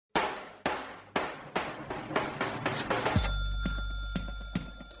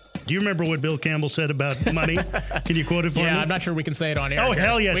Do you remember what Bill Campbell said about money? Can you quote it for me? Yeah, I'm not sure we can say it on air. Oh,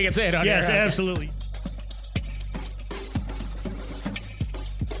 hell yes. We can say it on air. Yes, absolutely.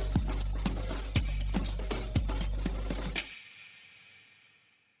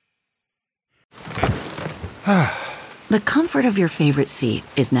 The comfort of your favorite seat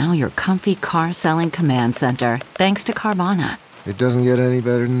is now your comfy car selling command center, thanks to Carvana. It doesn't get any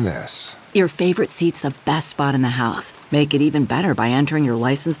better than this. Your favorite seat's the best spot in the house. Make it even better by entering your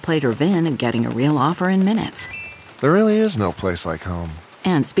license plate or VIN and getting a real offer in minutes. There really is no place like home.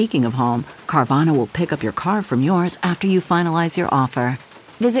 And speaking of home, Carvana will pick up your car from yours after you finalize your offer.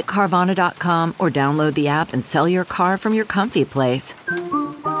 Visit Carvana.com or download the app and sell your car from your comfy place.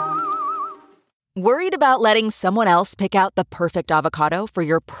 Worried about letting someone else pick out the perfect avocado for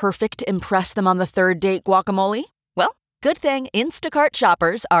your perfect impress them on the third date guacamole? Well, good thing Instacart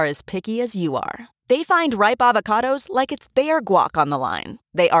shoppers are as picky as you are. They find ripe avocados like it's their guac on the line.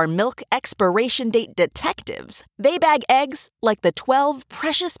 They are milk expiration date detectives. They bag eggs like the 12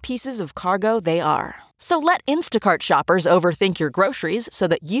 precious pieces of cargo they are. So let Instacart shoppers overthink your groceries so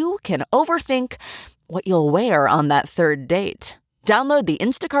that you can overthink what you'll wear on that third date. Download the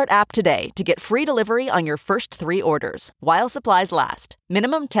Instacart app today to get free delivery on your first 3 orders, while supplies last.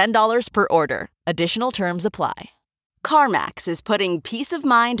 Minimum $10 per order. Additional terms apply. CarMax is putting peace of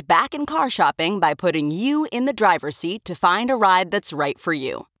mind back in car shopping by putting you in the driver's seat to find a ride that's right for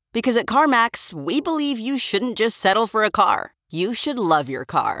you. Because at CarMax, we believe you shouldn't just settle for a car. You should love your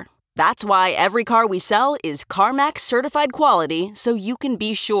car. That's why every car we sell is CarMax certified quality, so you can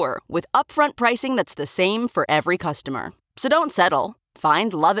be sure with upfront pricing that's the same for every customer. So don't settle.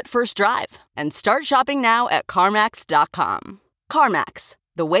 Find love at first drive and start shopping now at CarMax.com. CarMax,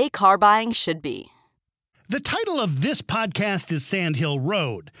 the way car buying should be. The title of this podcast is Sand Hill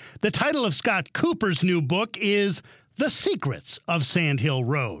Road. The title of Scott Cooper's new book is The Secrets of Sand Hill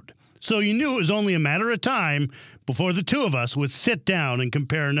Road. So you knew it was only a matter of time before the two of us would sit down and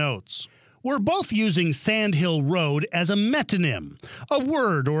compare notes. We're both using Sand Hill Road as a metonym, a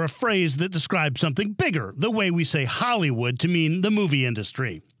word or a phrase that describes something bigger, the way we say Hollywood to mean the movie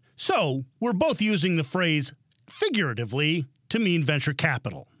industry. So we're both using the phrase figuratively to mean venture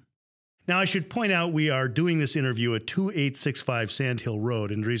capital. Now, I should point out we are doing this interview at 2865 Sand Hill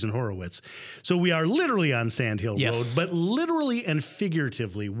Road in Andreessen Horowitz. So we are literally on Sand Hill Road, but literally and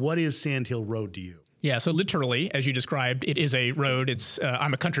figuratively, what is Sand Hill Road to you? Yeah, so literally, as you described, it is a road. It's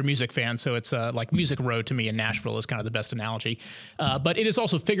I'm a country music fan, so it's like Music Road to me in Nashville is kind of the best analogy. But it is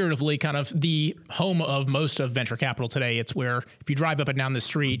also figuratively kind of the home of most of venture capital today. It's where if you drive up and down the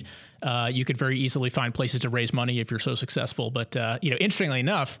street, you could very easily find places to raise money if you're so successful. But interestingly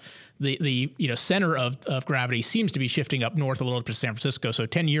enough, the center of gravity seems to be shifting up north a little to San Francisco. So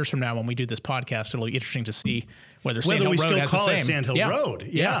 10 years from now, when we do this podcast, it'll be interesting to see whether Sand Hill Road has the same. Whether we still call it Sand Hill Road.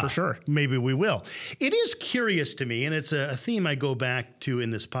 Yeah, for sure. Maybe we will. It is curious to me, and it's a theme I go back to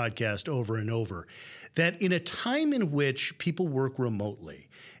in this podcast over and over, that in a time in which people work remotely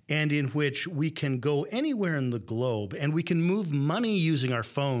and in which we can go anywhere in the globe and we can move money using our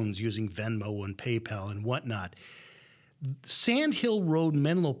phones, using Venmo and PayPal and whatnot, Sand Hill Road,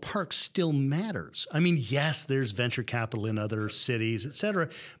 Menlo Park still matters. I mean, yes, there's venture capital in other cities, et cetera,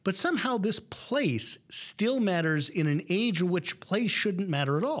 but somehow this place still matters in an age in which place shouldn't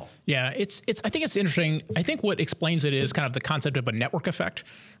matter at all. Yeah, I think it's interesting. I think what explains it is kind of the concept of a network effect,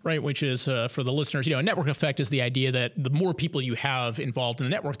 right? Which is, for the listeners, a network effect is the idea that the more people you have involved in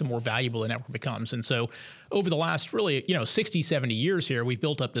the network, the more valuable the network becomes. And so over the last really, 60, 70 years here, we've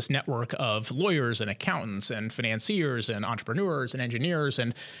built up this network of lawyers and accountants and financiers and entrepreneurs and engineers,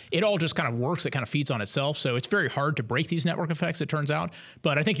 and it all just kind of works. It kind of feeds on itself. So it's very hard to break these network effects, it turns out.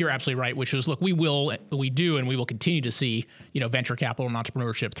 But I think you're absolutely right, which is, look, we do, and we will continue to see, venture capital and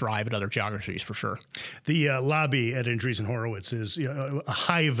entrepreneurship thrive at other geographies for sure. The lobby at Andreessen Horowitz is a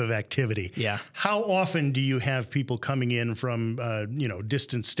hive of activity. Yeah. How often do you have people coming in from,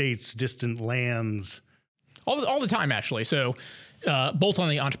 distant states, distant lands? All the time, actually. So both on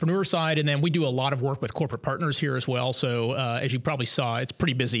the entrepreneur side, and then we do a lot of work with corporate partners here as well. So as you probably saw, it's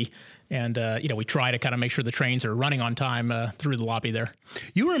pretty busy. And, we try to kind of make sure the trains are running on time through the lobby there.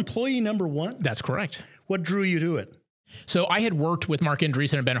 You were employee number one? That's correct. What drew you to it? So I had worked with Marc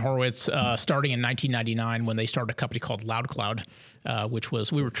Andreessen and Ben Horowitz starting in 1999 when they started a company called LoudCloud, which was,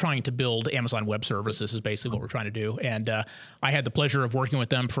 we were trying to build Amazon Web Services is basically what we're trying to do. And I had the pleasure of working with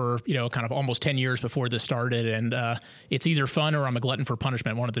them for, kind of almost 10 years before this started. And it's either fun or I'm a glutton for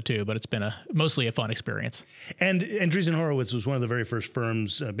punishment, one of the two, but it's been mostly a fun experience. And Andreessen Horowitz was one of the very first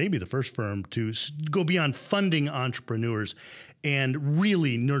firms, maybe the first firm, to go beyond funding entrepreneurs and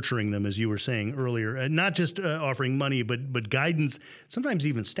really nurturing them, as you were saying earlier, not just offering money, but guidance, sometimes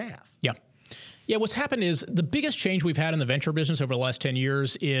even staff. Yeah. Yeah, what's happened is the biggest change we've had in the venture business over the last 10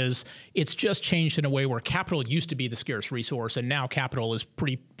 years is it's just changed in a way where capital used to be the scarce resource, and now capital is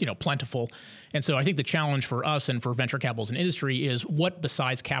pretty, plentiful. And so I think the challenge for us and for venture capital as an industry is what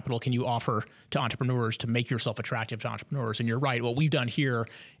besides capital can you offer to entrepreneurs to make yourself attractive to entrepreneurs? And you're right, what we've done here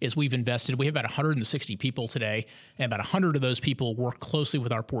is we have about 160 people today, and about 100 of those people work closely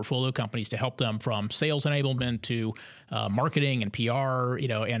with our portfolio companies to help them from sales enablement to marketing and PR,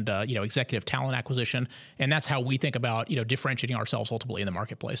 and executive talent acquisition. And that's how we think about, differentiating ourselves ultimately in the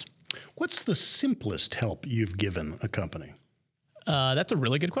marketplace. What's the simplest help you've given a company? That's a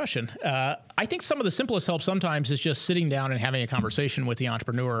really good question. I think some of the simplest help sometimes is just sitting down and having a conversation with the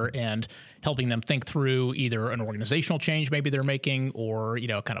entrepreneur and helping them think through either an organizational change maybe they're making or,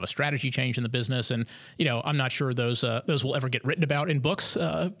 kind of a strategy change in the business. And, I'm not sure those will ever get written about in books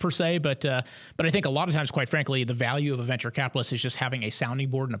per se, but I think a lot of times, quite frankly, the value of a venture capitalist is just having a sounding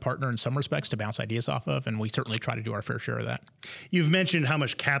board and a partner in some respects to bounce ideas off of. And we certainly try to do our fair share of that. You've mentioned how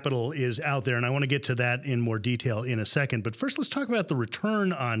much capital is out there, and I want to get to that in more detail in a second. But first, let's talk about the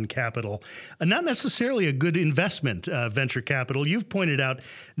return on capital. Not necessarily a good investment, venture capital. You've pointed out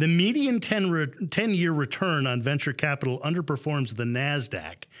the median 10-year return on venture capital underperforms the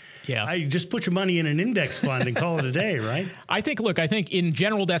NASDAQ. Yeah. I just put your money in an index fund and call it a day, right? I think in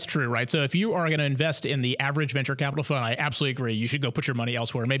general, that's true, right? So if you are going to invest in the average venture capital fund, I absolutely agree. You should go put your money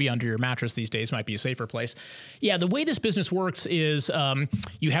elsewhere. Maybe under your mattress these days might be a safer place. Yeah, the way this business works is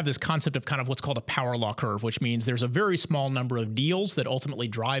you have this concept of kind of what's called a power law curve, which means there's a very small number of deals that ultimately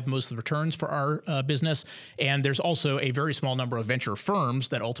drive most of the returns for our business. And there's also a very small number of venture firms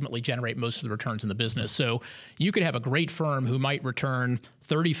that ultimately generate most of the returns in the business. So you could have a great firm who might return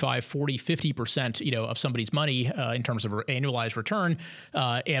 35, 40, 50%, of somebody's money in terms of annualized return.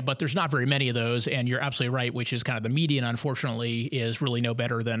 But there's not very many of those. And you're absolutely right, which is kind of the median, unfortunately, is really no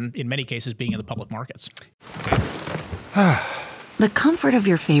better than, in many cases, being in the public markets. The comfort of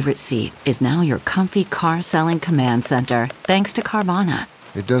your favorite seat is now your comfy car selling command center, thanks to Carvana.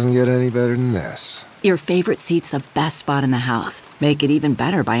 It doesn't get any better than this. Your favorite seat's the best spot in the house. Make it even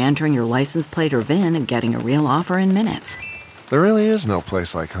better by entering your license plate or VIN and getting a real offer in minutes. There really is no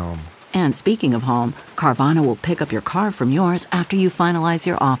place like home. And speaking of home, Carvana will pick up your car from yours after you finalize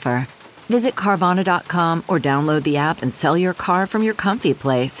your offer. Visit Carvana.com or download the app and sell your car from your comfy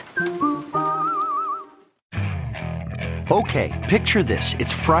place. Okay, picture this.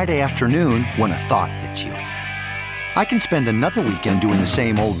 It's Friday afternoon when a thought hits you. I can spend another weekend doing the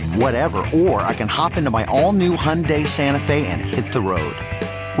same old whatever, or I can hop into my all-new Hyundai Santa Fe and hit the road.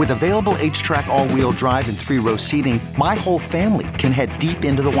 With available H-Track all-wheel drive and 3-row seating, my whole family can head deep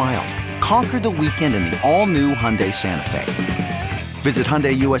into the wild. Conquer the weekend in the all-new Hyundai Santa Fe. Visit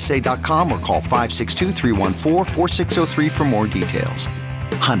HyundaiUSA.com or call 562-314-4603 for more details.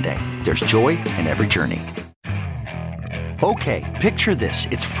 Hyundai, there's joy in every journey. Okay, picture this.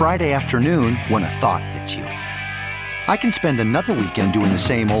 It's Friday afternoon when a thought hits you. I can spend another weekend doing the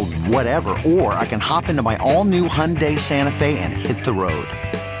same old whatever, or I can hop into my all-new Hyundai Santa Fe and hit the road.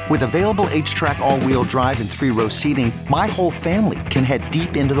 With available H-Track all-wheel drive and 3-row seating, my whole family can head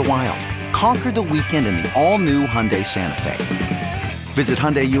deep into the wild. Conquer the weekend in the all-new Hyundai Santa Fe. Visit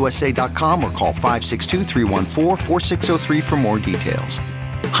HyundaiUSA.com or call 562-314-4603 for more details.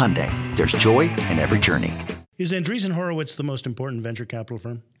 Hyundai, there's joy in every journey. Is Andreessen Horowitz the most important venture capital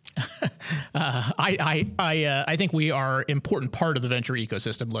firm? I think we are an important part of the venture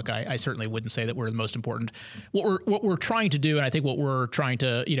ecosystem. Look, I certainly wouldn't say that we're the most important. What we're trying to do, and I think what we're trying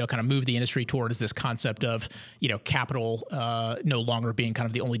to kind of move the industry toward, is this concept of capital no longer being kind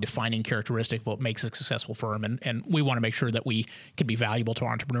of the only defining characteristic of what makes a successful firm, and we want to make sure that we can be valuable to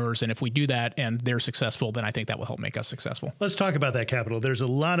entrepreneurs. And if we do that and they're successful, then I think that will help make us successful. Let's talk about that capital. There's a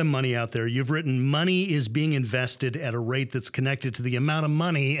lot of money out there. You've written money is being invested at a rate that's connected to the amount of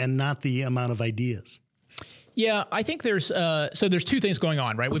money and not the amount of ideas. Yeah, I think there's two things going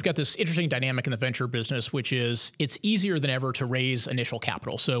on, right? We've got this interesting dynamic in the venture business, which is it's easier than ever to raise initial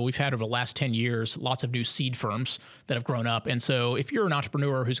capital. So we've had over the last 10 years, lots of new seed firms that have grown up. And so if you're an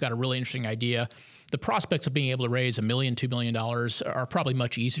entrepreneur who's got a really interesting idea, the prospects of being able to raise $1 million, $2 million are probably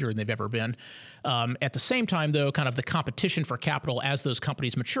much easier than they've ever been. At the same time, though, kind of the competition for capital as those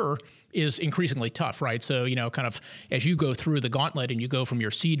companies mature is increasingly tough, right? So, kind of as you go through the gauntlet and you go from your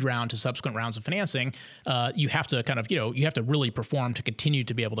seed round to subsequent rounds of financing, you have to kind of, you have to really perform to continue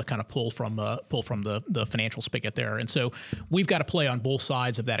to be able to kind of pull from the financial spigot there. And so we've got to play on both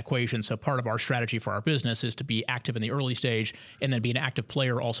sides of that equation. So part of our strategy for our business is to be active in the early stage and then be an active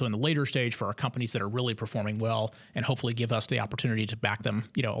player also in the later stage for our companies that that are really performing well, and hopefully give us the opportunity to back them,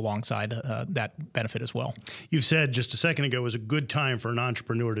 alongside that benefit as well. You've said just a second ago it was a good time for an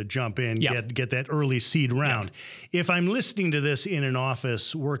entrepreneur to jump in, get that early seed round. If I'm listening to this in an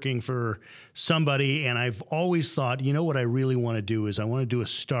office working for somebody and I've always thought, what I really want to do is I want to do a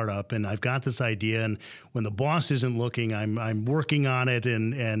startup, and I've got this idea, and when the boss isn't looking, I'm working on it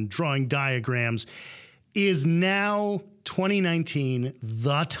and drawing diagrams. Is now 2019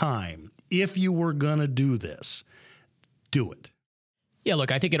 the time, if you were going to do this, do it? Yeah,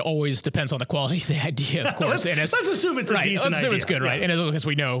 look, I think it always depends on the quality of the idea, of course. let's assume it's a decent idea. Let's assume it's good, right? And as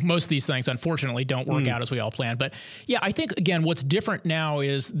we know, most of these things, unfortunately, don't work out as we all plan. But yeah, I think, again, what's different now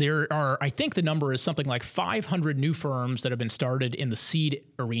is there are, I think the number is something like 500 new firms that have been started in the seed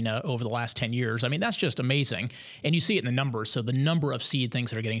arena over the last 10 years. I mean, that's just amazing. And you see it in the numbers. So the number of seed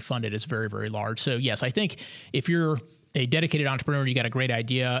things that are getting funded is very, very large. So yes, I think if you're a dedicated entrepreneur, you got a great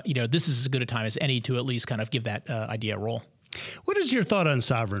idea, this is as good a time as any to at least kind of give that idea a roll. What is your thought on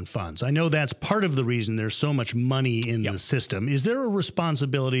sovereign funds? I know that's part of the reason there's so much money in the system. Is there a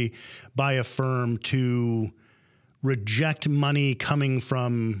responsibility by a firm to reject money coming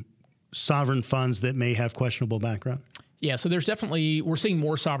from sovereign funds that may have questionable background? Yeah, so there's definitely, we're seeing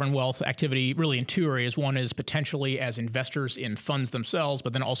more sovereign wealth activity really in two areas. One is potentially as investors in funds themselves,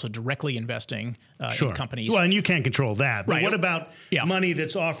 but then also directly investing in companies. Well, and you can't control that. But what about money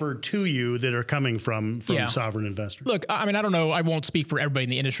that's offered to you that are coming from sovereign investors? Look, I mean, I don't know. I won't speak for everybody in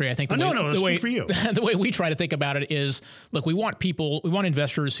the industry. I think speak for you. The way we try to think about it is, look, we want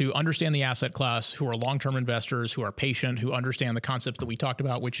investors who understand the asset class, who are long-term investors, who are patient, who understand the concepts that we talked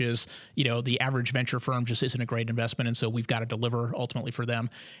about, which is, the average venture firm just isn't a great investment. And so we've got to deliver ultimately for them.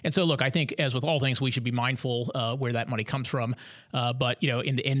 And so, look, I think as with all things, we should be mindful where that money comes from. But,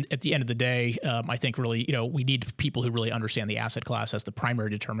 at the end of the day, I think really, we need people who really understand the asset class as the primary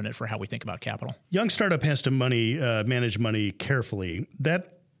determinant for how we think about capital. Young startup has to manage money carefully.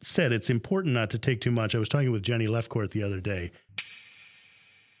 That said, it's important not to take too much. I was talking with Jenny Lefcourt the other day.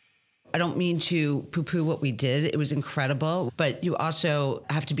 I don't mean to poo-poo what we did. It was incredible, but you also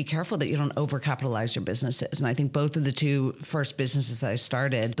have to be careful that you don't overcapitalize your businesses. And I think both of the two first businesses that I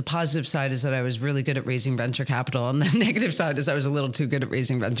started, the positive side is that I was really good at raising venture capital, and the negative side is I was a little too good at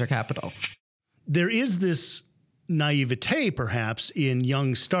raising venture capital. There is this naivete, perhaps, in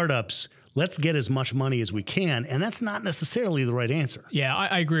young startups. Let's get as much money as we can. And that's not necessarily the right answer. Yeah,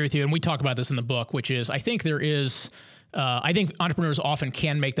 I agree with you. And we talk about this in the book, which is, I think there is... I think entrepreneurs often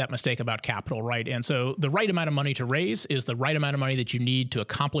can make that mistake about capital, right? And so the right amount of money to raise is the right amount of money that you need to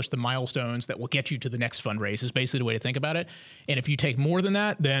accomplish the milestones that will get you to the next fundraise is basically the way to think about it. And if you take more than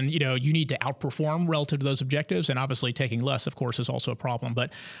that, then, you need to outperform relative to those objectives. And obviously taking less, of course, is also a problem.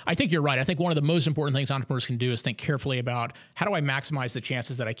 But I think you're right. I think one of the most important things entrepreneurs can do is think carefully about how do I maximize the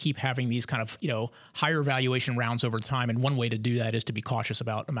chances that I keep having these kind of, higher valuation rounds over time. And one way to do that is to be cautious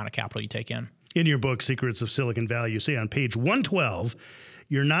about the amount of capital you take in. In your book, Secrets of Silicon Valley, you say on page 112,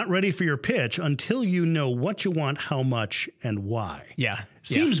 you're not ready for your pitch until you know what you want, how much, and why. Yeah.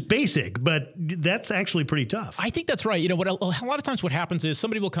 Seems basic, but that's actually pretty tough. I think that's right. What a lot of times what happens is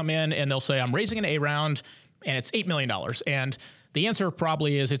somebody will come in and they'll say, I'm raising an A round and it's $8 million. And the answer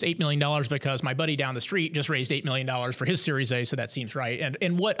probably is it's $8 million because my buddy down the street just raised $8 million for his Series A, so that seems right.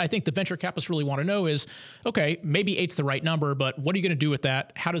 And what I think the venture capitalists really want to know is, okay, maybe 8's the right number, but what are you going to do with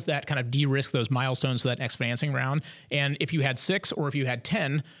that? How does that kind of de-risk those milestones for that next financing round? And if you had 6 or if you had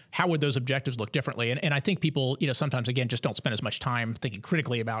 10, how would those objectives look differently? And I think people, sometimes, again, just don't spend as much time thinking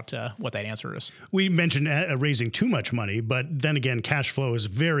critically about what that answer is. We mentioned raising too much money, but then again, cash flow is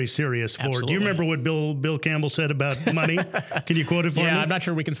very serious. Absolutely. Do you remember what Bill Campbell said about money? Can you quote it for me? Yeah, I'm not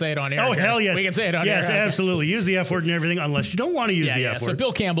sure we can say it on air. Oh, hell yes. We can say it on air. Yes, absolutely. Use the F word and everything, unless you don't want to use the F word. So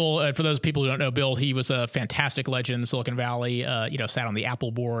Bill Campbell, for those people who don't know Bill, he was a fantastic legend in Silicon Valley, sat on the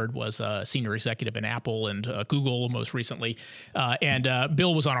Apple board, was a senior executive in Apple and Google most recently. And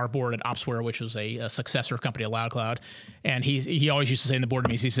Bill was on our board at Opsware, which was a successor company of LoudCloud. And he always used to say in the board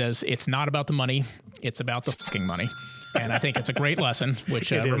meetings, he says, it's not about the money, it's about the fucking money. And I think it's a great lesson,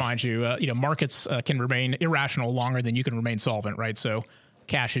 which reminds you, markets can remain irrational longer than you can remain solvent, right? So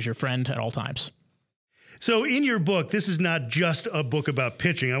cash is your friend at all times. So in your book, this is not just a book about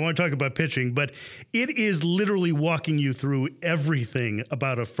pitching. I want to talk about pitching, but it is literally walking you through everything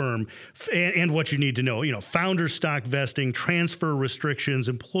about a firm and what you need to know. Founder stock vesting, transfer restrictions,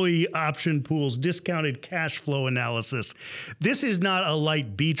 employee option pools, discounted cash flow analysis. This is not a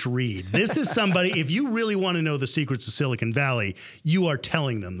light beach read. This is somebody, if you really want to know the secrets of Silicon Valley, you are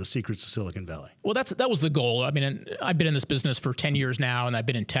telling them the secrets of Silicon Valley. Well, that was the goal. I mean, I've been in this business for 10 years now, and I've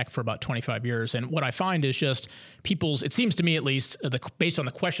been in tech for about 25 years. And what I find is is just people's, it seems to me at least, based on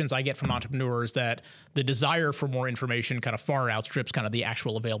the questions I get from entrepreneurs, that the desire for more information kind of far outstrips kind of the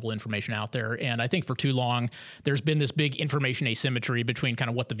actual available information out there. And I think for too long, there's been this big information asymmetry between kind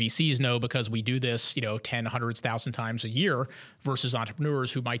of what the VCs know because we do this, 10, hundreds, 1,000 times a year versus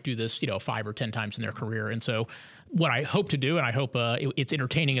entrepreneurs who might do this, 5 or 10 times in their career. And so what I hope to do, and I hope it's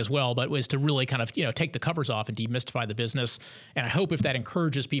entertaining as well, but was to really kind of, take the covers off and demystify the business. And I hope if that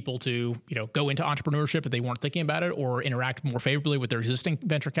encourages people to, go into entrepreneurship if they weren't thinking about it or interact more favorably with their existing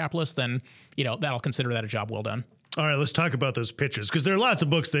venture capitalists, then, that'll consider that a job well done. All right, let's talk about those pitches, because there are lots of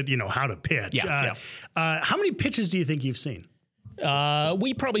books that, how to pitch. How many pitches do you think you've seen?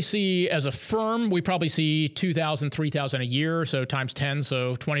 We probably see, as a firm, 2,000, 3,000 a year, so times 10,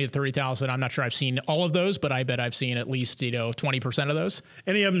 so 20 to 30,000. I'm not sure I've seen all of those, but I bet I've seen at least, 20% of those.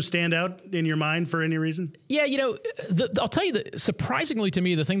 Any of them stand out in your mind for any reason? Yeah, I'll tell you that surprisingly to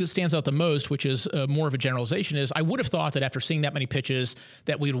me, the thing that stands out the most, which is more of a generalization, is I would have thought that after seeing that many pitches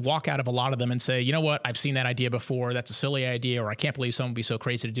that we would walk out of a lot of them and say, you know what, I've seen that idea before. That's a silly idea, or I can't believe someone would be so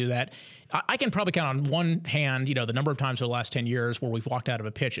crazy to do that. I can probably count on one hand, the number of times over the last 10 years where we've walked out of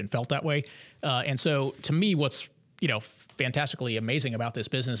a pitch and felt that way. And so to me, what's, fantastically amazing about this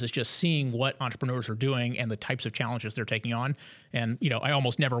business is just seeing what entrepreneurs are doing and the types of challenges they're taking on. And, I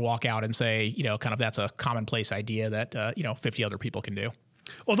almost never walk out and say, kind of that's a commonplace idea that, 50 other people can do.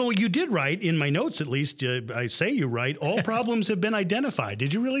 Although you did write, in my notes at least, I say you write, all problems have been identified.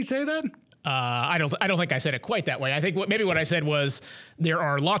 Did you really say that? I don't think I said it quite that way. I think what I said was there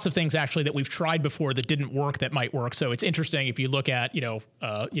are lots of things actually that we've tried before that didn't work that might work. So it's interesting if you look at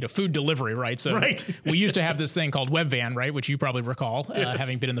food delivery, right? So we used to have this thing called Webvan, right, which you probably recall,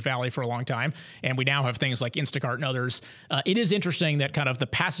 having been in the Valley for a long time, and we now have things like Instacart and others. It is interesting that kind of the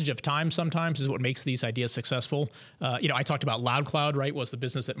passage of time sometimes is what makes these ideas successful. I talked about LoudCloud, right, was the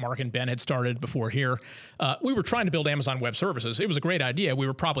business that Mark and Ben had started before here. We were trying to build Amazon Web Services. It was a great idea. We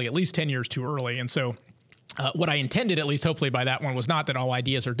were probably at least 10 years too early. And so what I intended, at least hopefully by that one, was not that all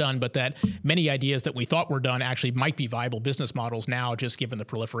ideas are done, but that many ideas that we thought were done actually might be viable business models now, just given the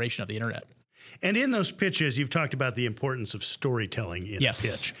proliferation of the internet. And in those pitches, you've talked about the importance of storytelling in a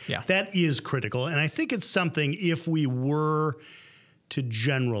pitch. Yeah. That is critical. And I think it's something, if we were to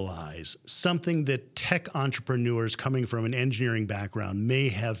generalize, something that tech entrepreneurs coming from an engineering background may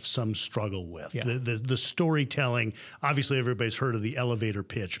have some struggle with. Yeah. The storytelling, obviously everybody's heard of the elevator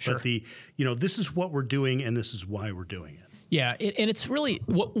pitch, but this is what we're doing and this is why we're doing it. Yeah, and it's really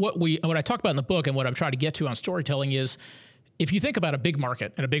what I talk about in the book and what I'm trying to get to on storytelling is, if you think about a big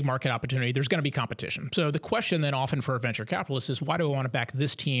market and a big market opportunity, there's going to be competition. So the question then often for a venture capitalist is, why do I want to back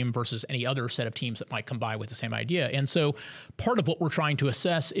this team versus any other set of teams that might come by with the same idea? And so part of what we're trying to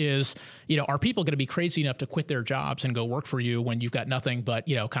assess is, are people going to be crazy enough to quit their jobs and go work for you when you've got nothing but,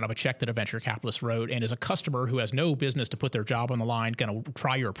 kind of a check that a venture capitalist wrote? And as a customer who has no business to put their job on the line, going to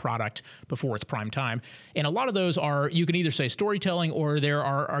try your product before it's prime time. And a lot of those are, you can either say storytelling, or there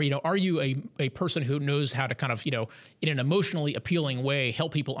are you a person who knows how to kind of, in an emotionally appealing way,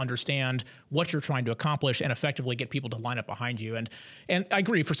 help people understand what you're trying to accomplish and effectively get people to line up behind you. And I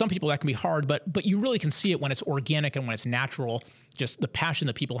agree, for some people that can be hard, but you really can see it when it's organic and when it's natural. Just the passion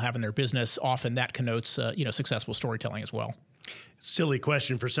that people have in their business, often that connotes successful storytelling as well. Silly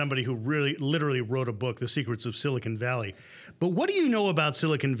question for somebody who really literally wrote a book, The Secrets of Silicon Valley. But what do you know about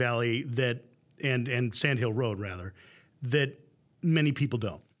Silicon Valley and Sand Hill Road rather, that many people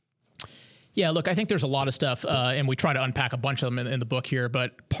don't? Yeah, look, I think there's a lot of stuff, and we try to unpack a bunch of them in the book here,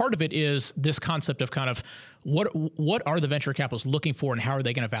 but part of it is this concept of kind of what are the venture capitalists looking for and how are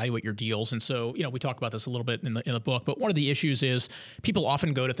they going to evaluate your deals? And so, we talk about this a little bit in the book, but one of the issues is people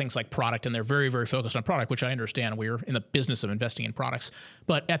often go to things like product and they're very, very focused on product, which I understand. We're in the business of investing in products.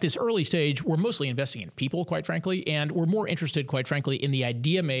 But at this early stage, we're mostly investing in people, quite frankly, and we're more interested, quite frankly, in the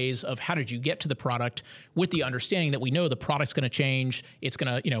idea maze of how did you get to the product, with the understanding that we know the product's going to change. It's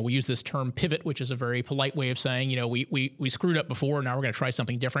going to, we use this term pivot, which is a very polite way of saying, we screwed up before, now we're going to try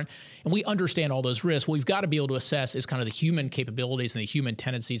something different. And we understand all those risks. What we've got to be able to assess is kind of the human capabilities and the human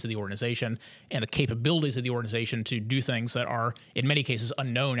tendencies of the organization and the capabilities of the organization to do things that are, in many cases,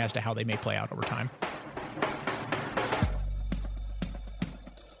 unknown as to how they may play out over time.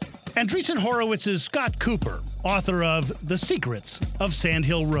 Andreessen Horowitz's Scott Cooper, author of The Secrets of Sand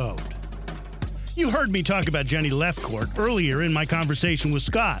Hill Road. You heard me talk about Jenny Lefcourt earlier in my conversation with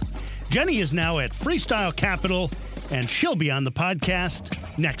Scott. Jenny is now at Freestyle Capital, and she'll be on the podcast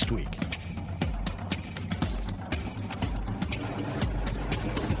next week.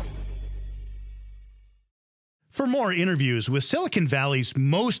 For more interviews with Silicon Valley's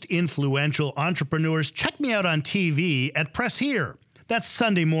most influential entrepreneurs, check me out on TV at Press Here. That's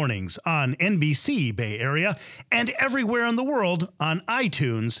Sunday mornings on NBC Bay Area and everywhere in the world on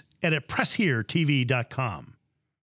iTunes and at PressHereTV.com.